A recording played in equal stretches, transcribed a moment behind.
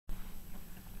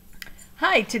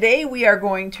Hi, today we are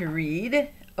going to read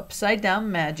Upside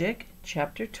Down Magic,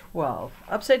 Chapter 12.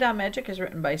 Upside Down Magic is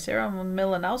written by Sarah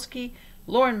Mlynowski,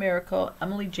 Lauren Myracle,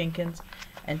 Emily Jenkins,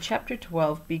 and Chapter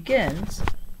 12 begins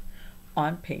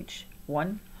on page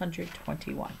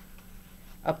 121.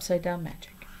 Upside Down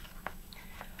Magic.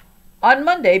 On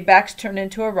Monday, Bax turned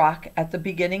into a rock at the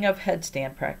beginning of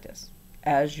headstand practice,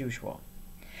 as usual.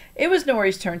 It was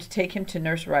Nori's turn to take him to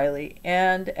Nurse Riley,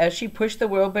 and as she pushed the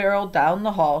wheelbarrow down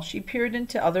the hall, she peered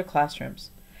into other classrooms.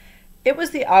 It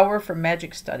was the hour for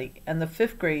magic study, and the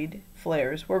fifth grade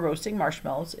flares were roasting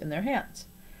marshmallows in their hands.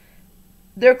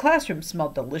 Their classroom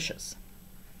smelled delicious.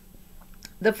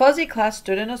 The fuzzy class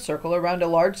stood in a circle around a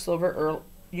large silver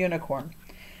unicorn.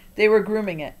 They were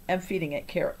grooming it and feeding it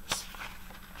carrots.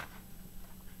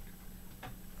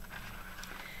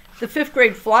 The fifth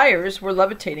grade flyers were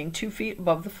levitating 2 feet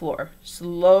above the floor,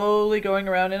 slowly going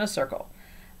around in a circle.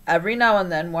 Every now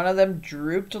and then one of them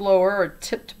drooped lower or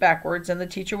tipped backwards, and the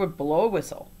teacher would blow a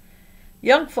whistle.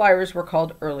 Young flyers were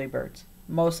called early birds.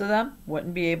 Most of them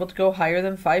wouldn't be able to go higher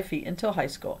than 5 feet until high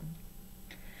school.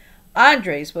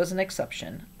 Andre's was an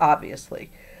exception, obviously.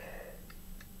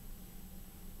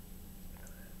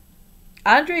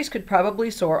 Andres could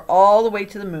probably soar all the way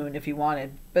to the moon if he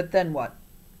wanted, but then what?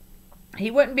 He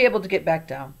wouldn't be able to get back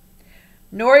down.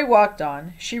 Nori walked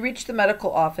on. She reached the medical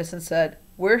office and said,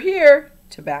 "We're here,"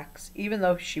 to Bax, even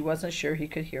though she wasn't sure he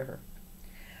could hear her.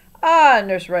 "Ah,"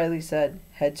 Nurse Riley said.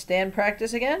 "Headstand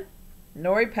practice again?"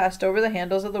 Nori passed over the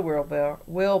handles of the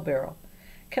wheelbarrow.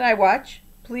 "Can I watch,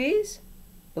 please?"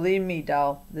 "Believe me,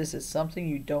 doll, this is something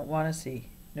you don't want to see,"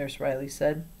 Nurse Riley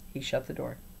said. He shut the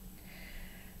door.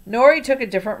 Nori took a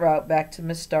different route back to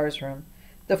Miss Starr's room.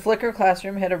 The Flicker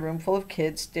classroom had a room full of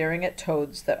kids staring at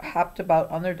toads that hopped about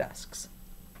on their desks.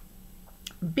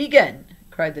 "Begin!"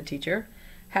 cried the teacher.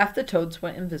 Half the toads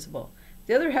went invisible.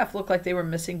 The other half looked like they were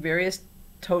missing various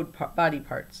toad body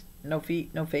parts. No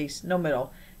feet, no face, no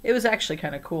middle. It was actually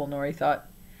kind of cool, Nori thought.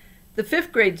 The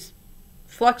fifth grade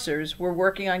fluxers were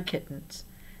working on kittens.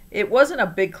 It wasn't a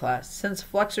big class, since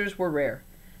fluxers were rare.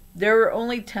 There were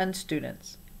only 10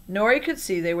 students. Nori could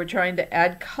see they were trying to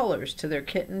add colors to their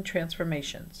kitten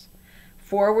transformations.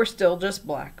 4 were still just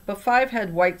black, but 5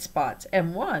 had white spots,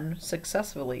 and 1,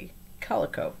 successfully,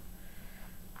 calico.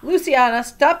 "Luciana,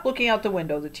 stop looking out the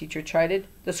window," the teacher chided.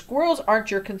 "The squirrels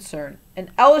aren't your concern.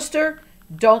 And Alistair,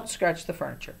 don't scratch the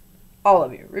furniture. All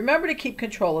of you, remember to keep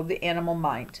control of the animal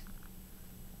mind."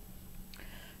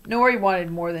 Nori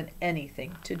wanted more than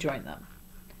anything to join them.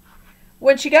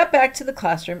 When she got back to the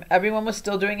classroom, everyone was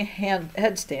still doing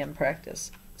headstand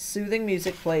practice. Soothing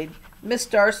music played. Miss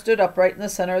Starr stood upright in the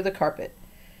center of the carpet.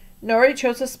 Nori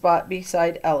chose a spot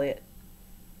beside Elliot.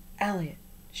 "Elliot,"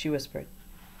 she whispered.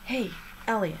 "Hey,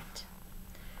 Elliot."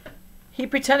 He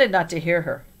pretended not to hear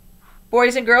her.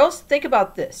 "Boys and girls, think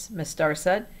about this," Miss Starr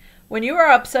said. "When you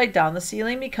are upside down, the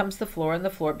ceiling becomes the floor and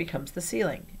the floor becomes the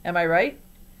ceiling. Am I right?"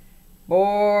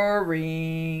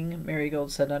 "Boring,"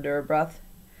 Marigold said under her breath.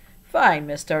 "Fine,"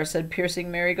 Miss Starr said, piercing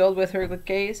Marigold with her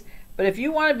gaze. "But if you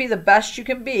want to be the best you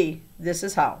can be, this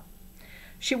is how."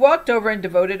 She walked over and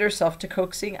devoted herself to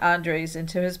coaxing Andres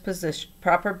into his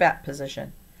proper bat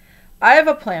position. "I have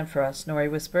a plan for us," Nori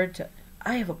whispered to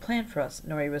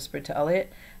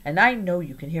Elliot, "and I know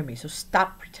you can hear me, so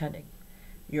stop pretending."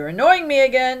 "You're annoying me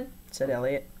again," said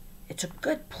Elliot. "It's a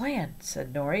good plan,"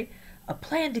 said Nori. "A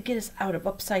plan to get us out of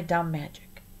upside-down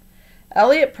magic."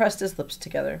 Elliot pressed his lips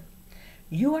together.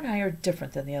 "You and I are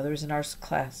different than the others in our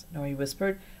class," Nori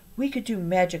whispered. "We could do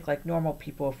magic like normal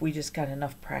people if we just got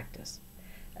enough practice."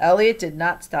 Elliot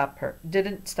didn't stop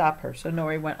her, so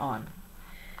Nori went on.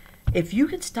 "If you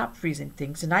can stop freezing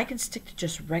things and I can stick to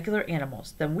just regular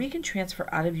animals, then we can transfer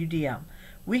out of UDM.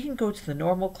 We can go to the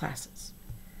normal classes."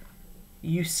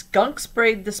 "You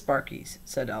skunk-sprayed the Sparkies,"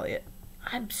 said Elliot.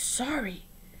 "I'm sorry."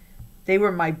 "They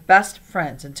were my best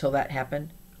friends until that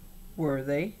happened." "Were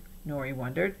they?" Nori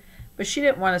wondered. But she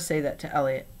didn't want to say that to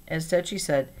Elliot. Instead, she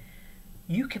said,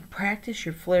 "You can practice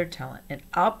your flare talent, and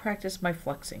I'll practice my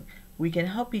fluxing. We can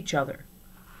help each other."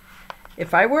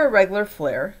 "If I were a regular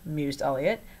flare," mused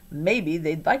Elliot, "maybe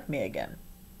they'd like me again."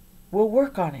 "We'll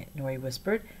work on it," Nori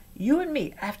whispered. "You and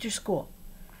me, after school."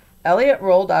 Elliot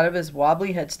rolled out of his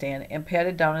wobbly headstand and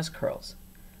patted down his curls.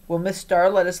 "Will Miss Starr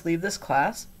let us leave this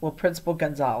class? Will Principal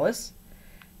Gonzalez?"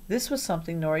 This was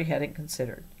something Nori hadn't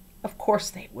considered. "Of course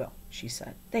they will," she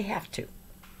said. "They have to."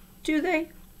 "Do they?"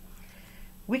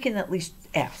 "We can at least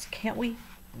ask, can't we?"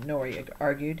 Nori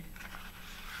argued.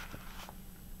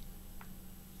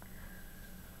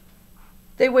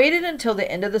 They waited until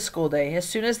the end of the school day. As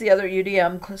soon as the other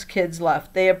UDM kids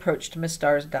left, they approached Miss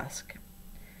Starr's desk.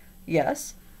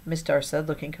 "Yes?" Miss Starr said,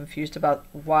 looking confused about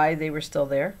why they were still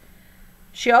there.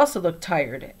 She also looked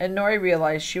tired, and Nori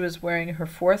realized she was wearing her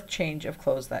 4th change of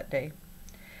clothes that day.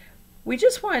 "We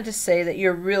just wanted to say that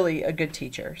you're really a good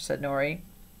teacher," said Nori.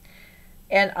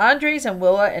 "And Andres and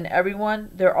Willa and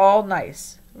everyone, they're all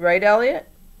nice. Right, Elliot?"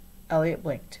 Elliot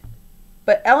blinked.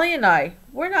 "But Elliot and I,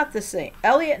 we're not the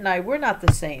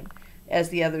same. As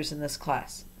the others in this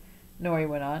class," Nori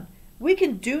went on. "We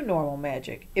can do normal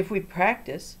magic if we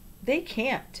practice. They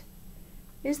can't."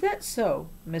 "Is that so?"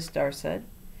 Miss Starr said.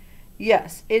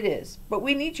 "Yes, it is. But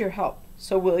we need your help.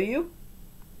 So will you?"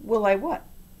 "Will I what?"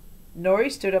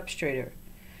 Nori stood up straighter.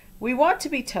 "We want to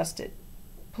be tested,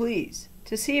 please,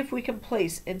 to see if we can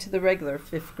place into the regular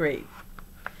 5th grade."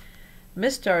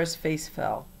 Miss Starr's face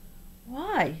fell.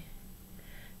 "Why?"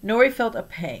 Nori felt a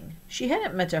pang. She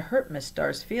hadn't meant to hurt Miss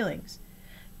Starr's feelings.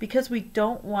 "Because we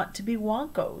don't want to be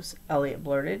wonkos," Elliot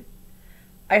blurted.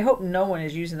 "I hope no one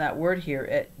is using that word here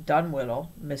at Dunwhiddle,"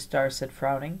 Miss Starr said,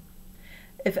 frowning.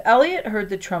 If Elliot heard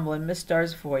the tremble in Miss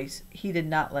Starr's voice, he did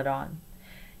not let on.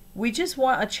 "We just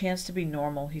want a chance to be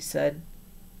normal," he said.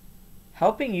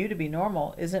 "Helping you to be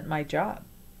normal isn't my job,"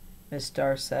 Miss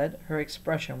Starr said. Her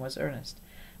expression was earnest.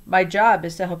 "My job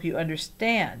is to help you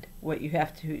understand what you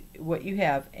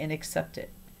have and accept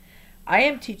it. I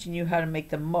am teaching you how to make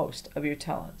the most of your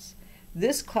talents.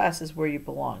 This class is where you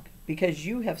belong, because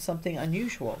you have something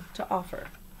unusual to offer."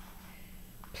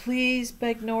 "Please,"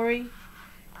 begged Nori.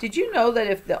 "Did you know that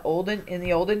in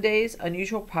the olden days,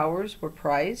 unusual powers were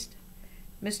prized?"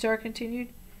 Miss Starr continued.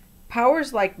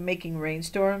 "Powers like making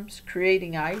rainstorms,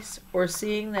 creating ice, or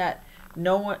seeing what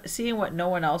no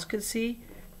one else could see,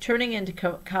 turning into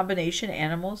combination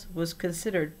animals, was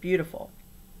considered beautiful."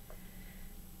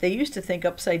 "They used to think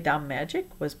upside-down magic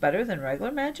was better than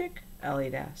regular magic?"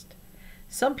 Elliot asked.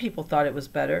 "Some people thought it was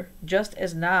better, just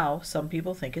as now some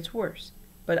people think it's worse.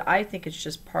 But I think it's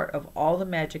just part of all the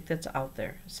magic that's out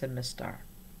there," said Miss Starr.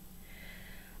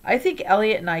 "I think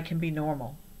Elliot and I can be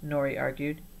normal," Nori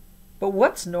argued. "But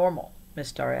what's normal?" Miss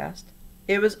Starr asked.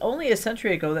 "It was only a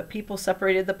century ago that people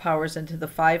separated the powers into the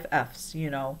 5 Fs, you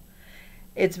know.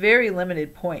 It's a very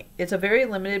limited point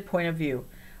of view.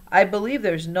 I believe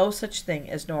there's no such thing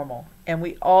as normal, and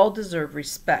we all deserve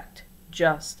respect,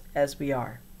 just as we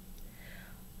are."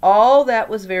 All that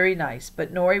was very nice,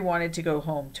 but Nori wanted to go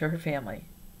home to her family.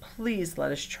 "Please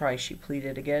let us try," she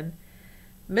pleaded again.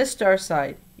 Miss Starr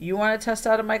sighed. "You want to test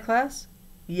out of my class?"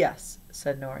 "Yes,"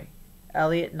 said Nori.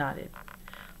 Elliot nodded.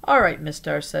 "All right," Miss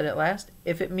Starr said at last.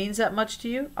 "If it means that much to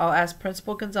you, I'll ask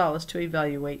Principal Gonzalez to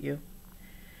evaluate you."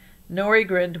 Nori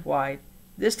grinned wide.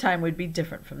 This time would be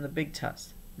different from the big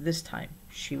test. This time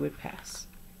she would pass.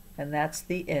 And that's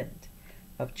the end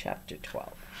of Chapter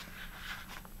 12.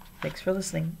 Thanks for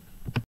listening.